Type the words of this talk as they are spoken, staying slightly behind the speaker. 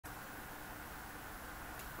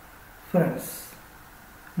Friends,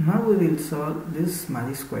 now we will solve this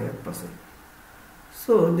magic square puzzle.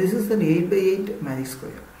 So this is an 8 by 8 magic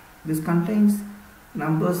square. This contains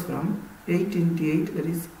numbers from 8 into 8, that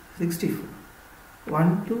is 64.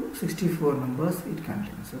 1 to 64 numbers it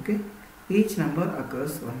contains. Okay, each number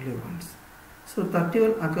occurs only once. So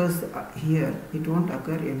 31 occurs here, it won't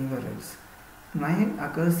occur anywhere else. 9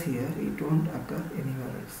 occurs here, it won't occur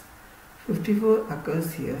anywhere else. 54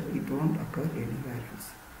 occurs here, it won't occur anywhere else.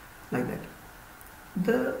 Like that.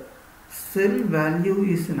 The cell value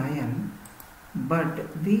is 9,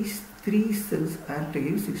 but these 3 cells are to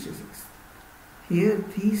give 66. Here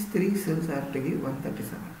these 3 cells are to give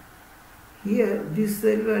 137. Here this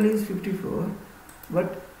cell value is 54,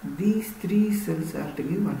 but these 3 cells are to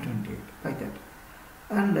give 128, like that.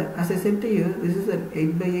 And as I said to you, this is an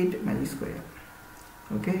 8 by 8 magic square.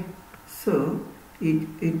 Okay, so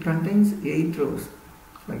it contains 8 rows,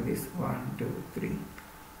 like this, 1, 2, 3,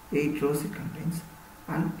 8 rows it contains,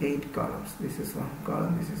 and 8 columns. This is one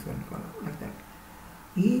column, this is one column, like that.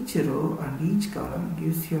 Each row and each column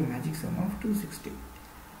gives you a magic sum of 260.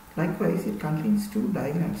 Likewise, it contains 2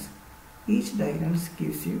 diagonals. Each diagonal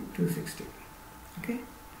gives you 260. Okay,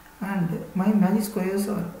 and my magic squares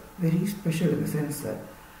are very special in the sense that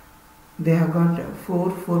they have got 4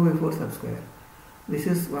 by 4 subsquare. This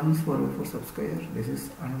is one 4 by 4 subsquare. This is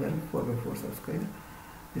another 4 by 4 subsquare.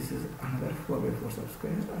 This is another 4 by 4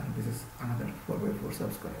 subsquare, and this is another 4 by 4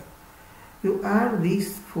 subsquare. You add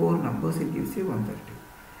these 4 numbers, it gives you 130.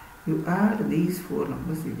 You add these 4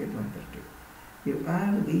 numbers, you get 130. You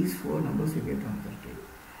add these 4 numbers, you get 130.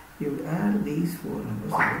 You add these 4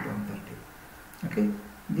 numbers, you get 130. Okay?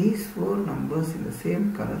 These 4 numbers in the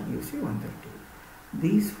same color gives you 130.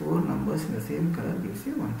 These 4 numbers in the same color gives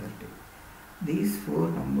you 130. These 4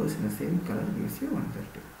 numbers in the same color gives you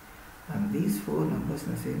 130. And these 4 numbers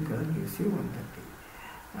in the same color gives you 130.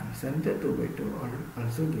 And center 2 by 2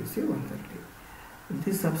 also gives you 130.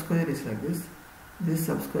 This subsquare is like this. This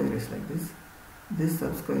subsquare is like this. This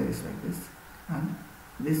subsquare is like this. And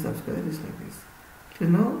this subsquare is like this. To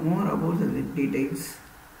know more about the details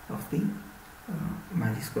of the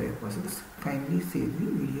magic square puzzles, kindly see the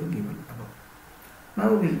video given above.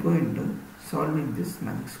 Now we will go into solving this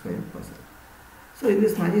magic square puzzle. So in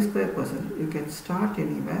this magic square puzzle, you can start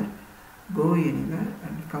anywhere, go anywhere,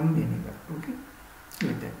 and come anywhere. Okay,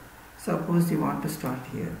 like that. Suppose you want to start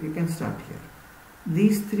here, you can start here.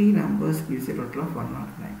 These 3 numbers gives you a total of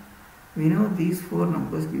 109. We know these 4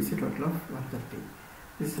 numbers gives you a total of 130.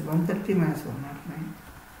 This is 130 minus 109,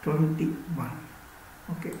 21.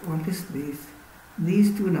 Okay, what is this?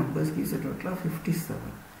 These 2 numbers gives a total of 57.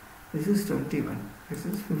 This is 21. This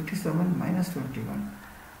is 57 minus 21.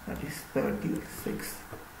 That is 36.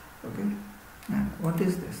 Okay, and what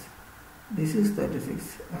is this? This is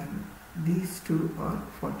 36, and these 2 are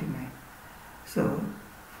 49. So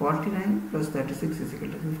 49 plus 36 is equal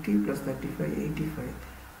to 50 plus 35, 85.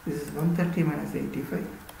 This is 130 minus 85,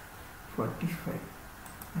 45.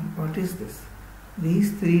 And what is this?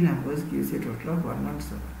 These 3 numbers gives you a total of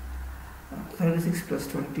 117. 36 plus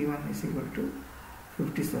 21 is equal to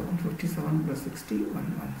 57. 57 plus 60,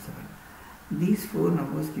 117. These 4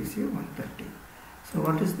 numbers gives you 130. So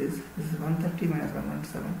what is this? This is 130 minus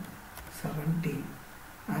 117, 17.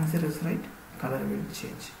 Answer is right. Color will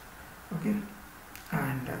change. Okay.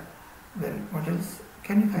 And then what else?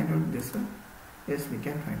 Can you find out this one? Yes, we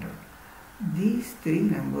can find out. These 3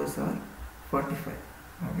 numbers are 45.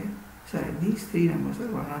 Okay. Sorry, these 3 numbers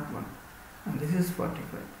are 101. And this is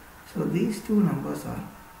 45. So these 2 numbers are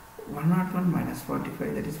 101 minus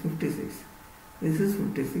 45, that is 56. This is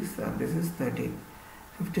 56 and this is 13.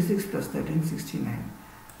 56 plus 13, 69.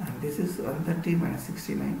 And this is 130 minus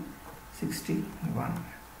 69, 61.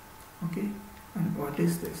 Okay. And what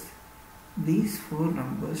is this? These 4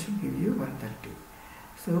 numbers should give you 130.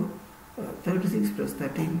 So 36 plus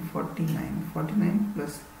 13, 49. 49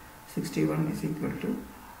 plus 61 is equal to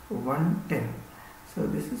 110. So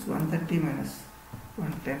this is 130 minus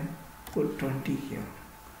 110. Put 20 here.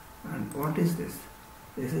 And what is this?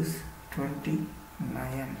 This is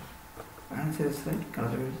 29. Answer is right.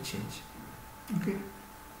 Color will change. Okay.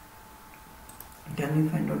 Can we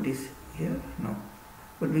find out this here? No.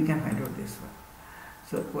 But we can find out this one.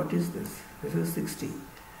 So what is this? This is 60.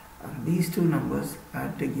 And these 2 numbers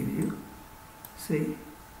are to give you, say,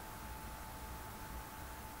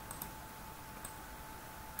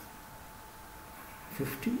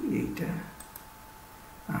 58.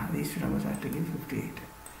 These 2 numbers are to give 58.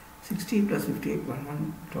 60 plus 58,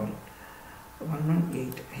 12.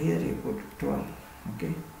 118. Here you put 12.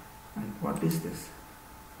 Okay. And what is this?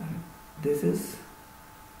 And this is,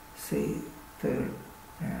 say, 37.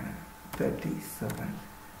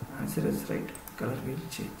 Answer is right. Color will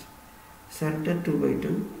change. Center 2 by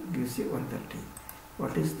 2 gives you 130.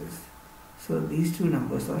 What is this? So these two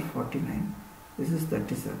numbers are 49. This is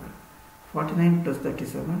 37. 49 plus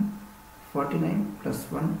 37. 49 plus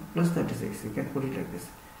 1 plus 36. You can put it like this.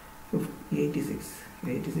 86.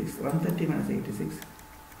 86. 130 minus 86.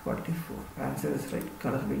 44. Answer is right.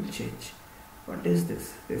 Color will change. What is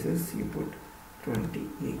this? This is, you put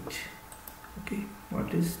 28. Okay.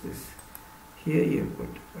 What is this? Here you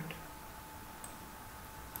put what?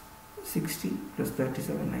 60 plus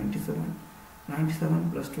 37, 97.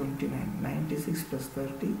 97 plus 29, 96 plus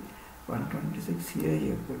 30, 126. Here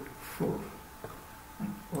you put 4.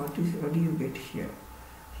 And what do you get here?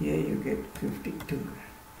 Here you get 52.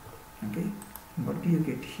 Okay. What do you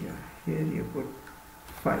get here? Here you put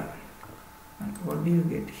 5. And what do you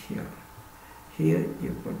get here? Here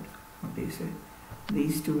you put, what do you say?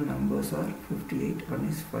 These two numbers are 58. One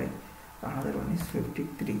is 5. Another one is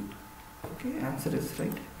 53. Okay. Answer is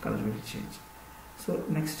right. Color will change. So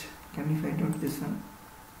next, can we find out this one?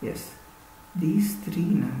 Yes. These three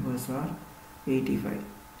numbers are 85.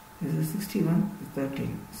 This is 61,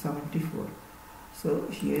 13, 74. So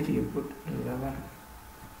here you put 11.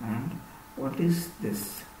 And what is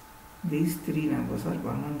this? These three numbers are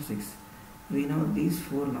 116. We know these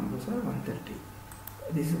four numbers are 130.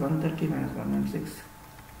 This is 130 minus 116,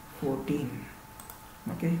 14.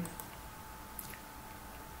 Okay.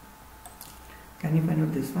 Can you find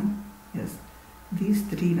out this one? Yes. These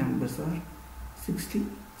three numbers are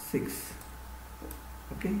 66.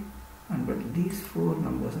 Okay. And but these four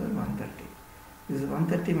numbers are 130. This is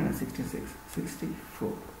 130 minus 66,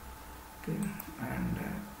 64. Okay. And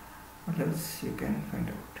what else you can find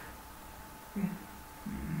out? Okay.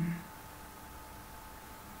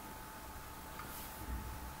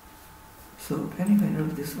 So can you find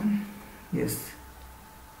out this one? Yes.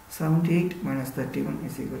 78 minus 31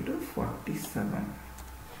 is equal to 47.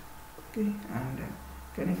 Okay. And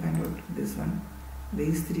can you find out this one?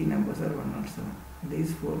 These three numbers are 107.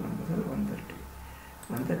 These four numbers are 130.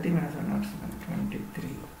 130 minus 107,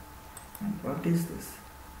 23. And what is this?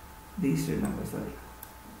 These two numbers are,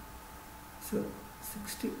 so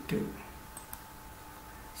 62.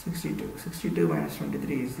 62. 62 minus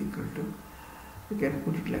 23 is equal to, you can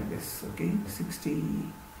put it like this. Okay.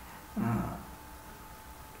 62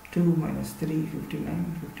 minus 3,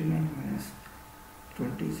 59. 59 minus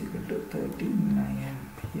 20 is equal to 39.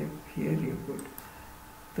 Here you put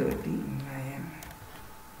 39.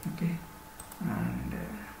 Okay. And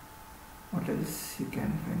what else you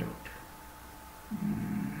can find out?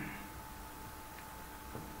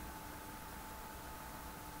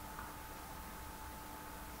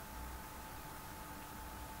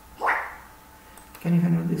 Can you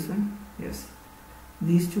find out this one? Yes.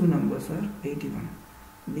 These two numbers are 81.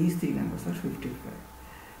 These three numbers are 55.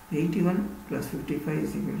 81 plus 55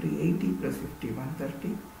 is equal to 80 plus 50,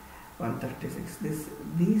 130, 136.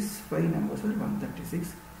 These five numbers are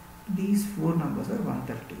 136. These four numbers are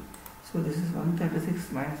 130. So this is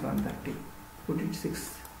 136 minus 130. Put it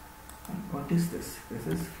 6. And what is this? This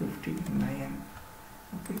is 59.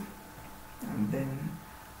 Okay. And then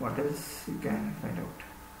what else you can find out?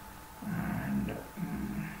 And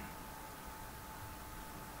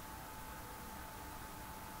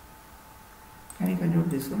can you find out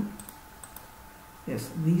this one? Yes,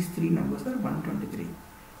 these three numbers are 123.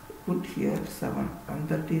 Put here 7.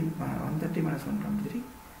 130 minus 123,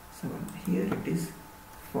 7. Here it is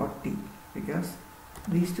 40 because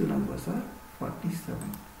these two numbers are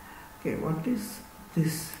 47. Okay, what is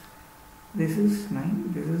this? This is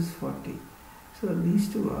 9, this is 40. So these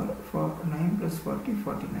two are 9 plus 40,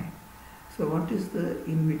 49. So what is the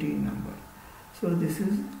in-between number? So this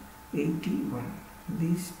is 81.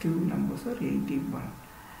 These two numbers are 81.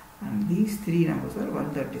 And these three numbers are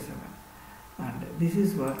 137. And this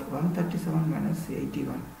is what? 137 minus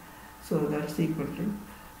 81. So that's equal to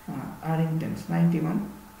adding tens. 91,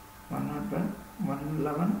 101,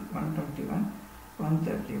 111, 121,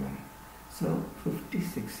 131. So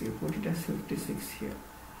 56. You put it as 56 here.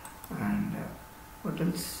 And what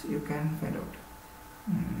else you can find out?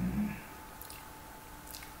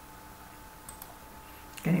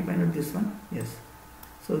 Can you find out this one? Yes.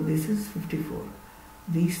 So this is 54.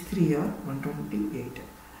 These three are 128.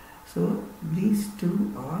 So these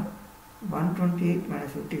two are 128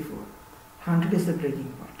 minus 54. 100 is the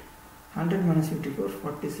breaking point. 100 minus 54,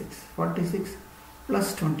 46. 46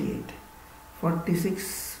 plus 28.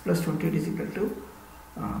 46 plus 28 is equal to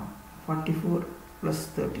 44 plus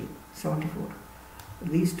 30, 74.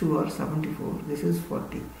 These two are 74. This is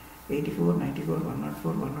 40. 84, 94,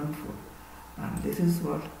 104, 104. And this is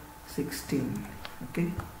what? 16.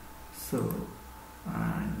 Okay. So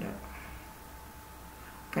And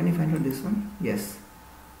can you find out this one? Yes.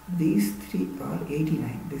 These three are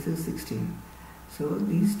 89. This is 16. So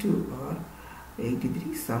these two are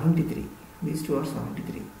 83, 73. These two are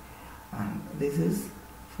 73. And this is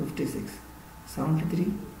 56.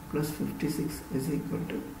 73 plus 56 is equal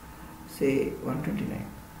to, say, 129.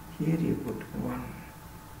 Here you put 1.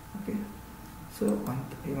 Okay. So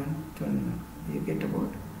you get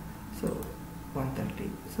about, so 130.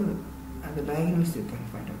 So at the diagonals you can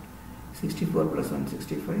find out. 64 plus 1,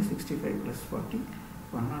 65, 65 plus 40,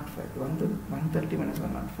 105. 130 minus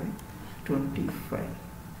 105, 25.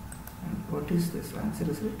 And what is this? Answer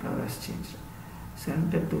is the color has changed.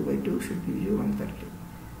 Center 2 by 2 should give you 130.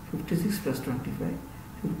 56 plus 25,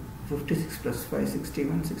 56 plus 5,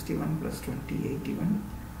 61, 61 plus 20, 81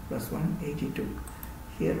 plus 1, 82.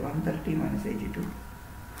 Here 130 minus 82,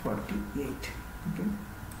 48. Okay.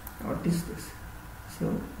 What is this?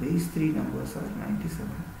 So these three numbers are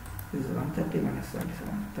 97. This is 130 minus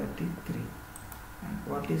 37, 33. And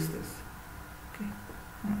what is this? Okay.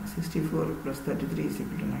 64 plus 33 is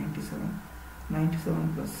equal to 97.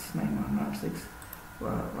 97 plus 9, 106.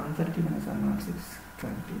 130 minus 106,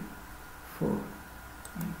 24.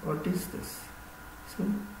 And what is this? So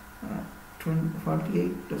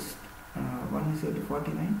 48 plus 1 is equal to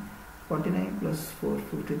 49. 49 plus 4,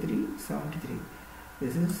 53, 73.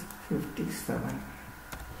 This is 57.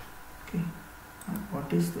 Okay. And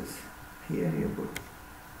what is this? Here you put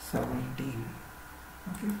 17.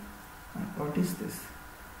 Okay. And what is this?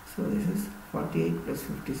 So this is 48 plus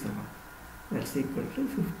 57. That's equal to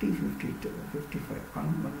 50, 52, 55,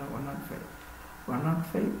 105.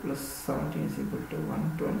 105 plus 17 is equal to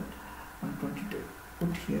 112, 122.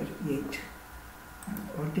 Put here 8. And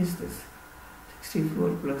what is this?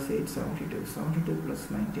 64 plus 8, 72. 72 plus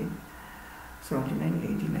 19, 79,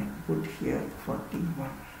 89. Put here 41.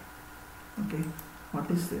 Okay.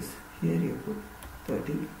 What is this? Here you put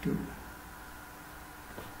 32.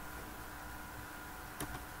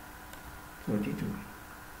 32.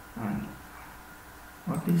 And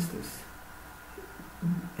what is this?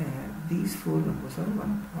 These four numbers are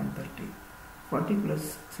 130. 40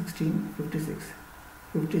 plus 16, 56.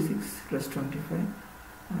 56 plus 25,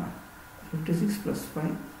 56 plus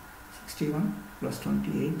 5, 61 plus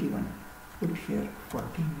 20, 81. Put here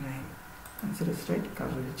 49. Answer is right, color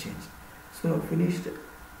will change. So finished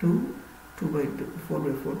 2 by 2, 4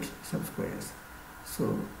 by 4 sub-squares.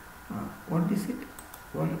 So what is it?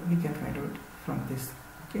 Well, we can find out from this.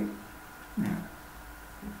 Okay. Now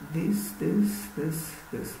this.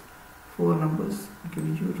 4 numbers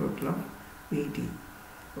give you total of 80.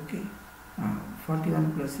 Okay.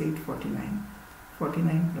 41 plus 8, 49.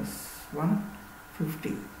 49 plus 1,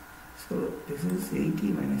 50. So this is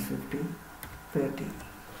 80 minus 50, 30.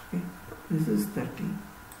 Okay. This is 30.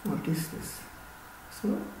 What is this?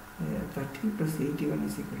 So 30 plus 81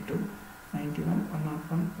 is equal to 91,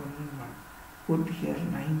 101, 101. Put here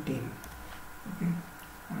 19. Okay.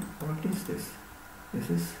 And what is this? This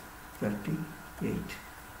is 38.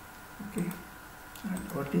 Okay.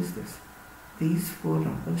 And what is this? These 4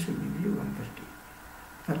 numbers should give you 130.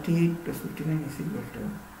 38 plus 59 is equal to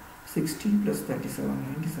 60 plus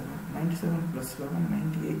 37, 97. 97 plus 11,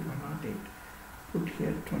 98, 108. Put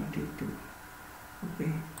here 22.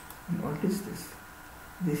 Okay. And what is this?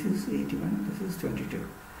 This is 81, this is 22.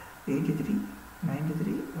 83,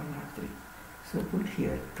 93, 103. So put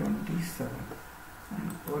here 27.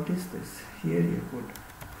 And what is this? Here you put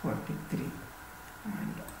 43.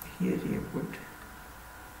 And here you put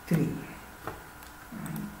 3.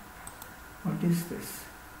 And what is this?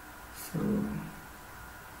 So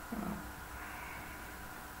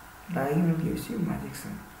diagonal gives you magic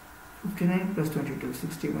sum. 59 plus 22,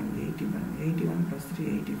 61, 81, 81 plus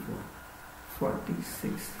 3, 84,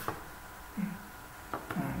 46. Okay.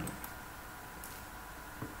 And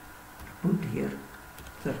put here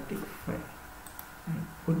 35. And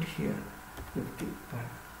put here 51.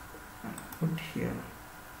 And put here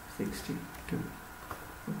 62.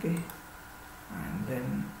 Okay. And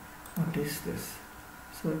then what is this?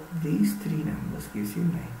 So these 3 numbers gives you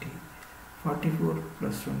 90. 44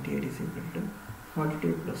 plus 28 is equal to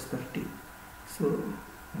 42 plus 30. So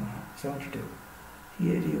 72.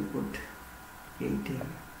 Here you put 18.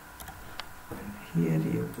 And here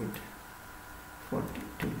you put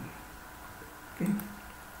 42. Okay.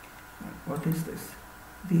 And what is this?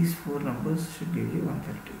 These 4 numbers should give you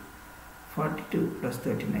 130. 42 plus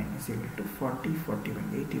 39 is equal to 40,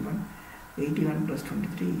 41, 81. 81 plus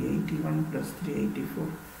 23, 81 plus 3, 84,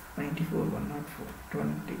 94, 104,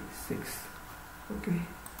 26. Okay.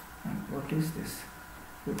 And what is this?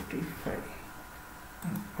 55.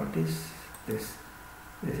 And what is this?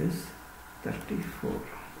 This is 34.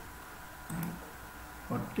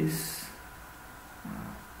 What is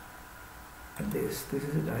this? This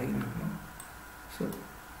is a diagonal. No? So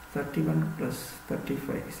 31 plus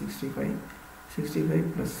 35, 65.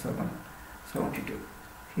 65 plus 7, 72.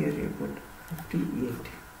 Here you put 58.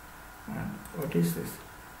 And what is this?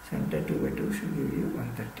 Center 2 by 2 should give you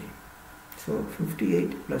 130. So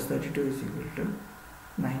 58 plus 32 is equal to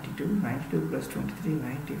 92. 92 plus 23,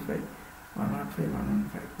 95. 105,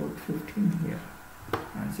 115. Put 15 here.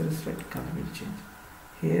 Answer is right. Color will change.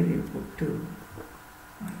 Here you put 2.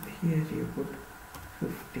 And here you put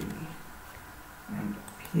 50. And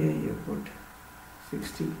here you put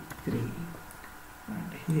 63.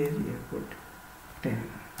 And here you put 10.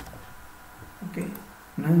 Okay.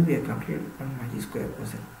 Now we have completed one magic square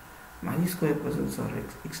puzzle. Magic square puzzles are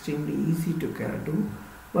extremely easy to do,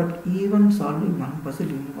 but even solving one puzzle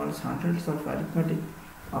involves hundreds of arithmetic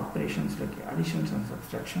operations like additions and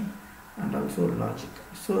subtraction, and also logic.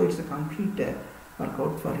 So it's a complete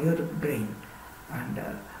workout for your brain. And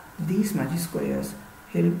these magic squares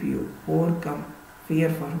help you overcome fear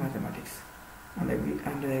for mathematics.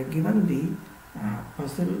 And given the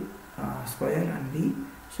puzzle square and the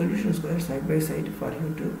solution square side by side for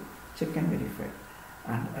you to check and verify.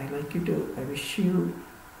 And I wish you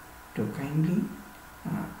to kindly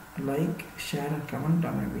like, share and comment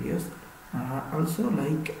on my videos. Also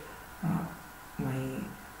like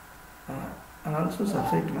and also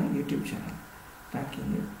subscribe to my YouTube channel. Thank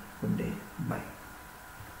you. Good day. Bye.